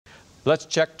Let's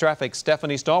check traffic.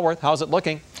 Stephanie Stallworth, how's it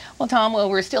looking? Well, Tom,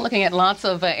 we're still looking at lots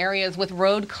of areas with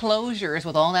road closures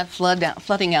with all that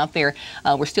flooding out there.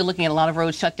 We're still looking at a lot of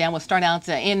roads shut down. We'll start out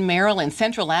in Maryland,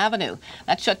 Central Avenue.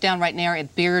 That's shut down right now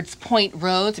at Beards Point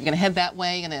Road. So you're going to head that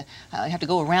way. You're going to have to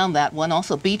go around that one.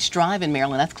 Also, Beach Drive in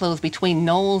Maryland. That's closed between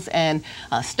Knowles and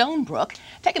Stonebrook.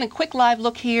 Taking a quick live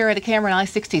look here at a camera on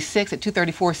I-66 at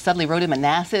 234 Studley Road in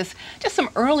Manassas. Just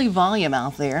some early volume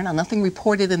out there. Now, nothing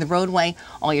reported in the roadway.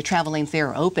 All your travel lanes there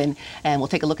are open. And we'll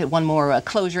take a look at one more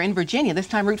closure in Virginia, this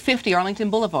time Route 50, Arlington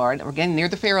Boulevard. We're getting near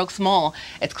the Fair Oaks Mall.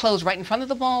 It's closed right in front of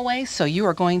the ballway, so you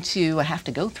are going to have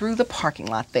to go through the parking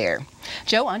lot there.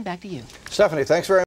 Joe, on back to you. Stephanie, thanks very much.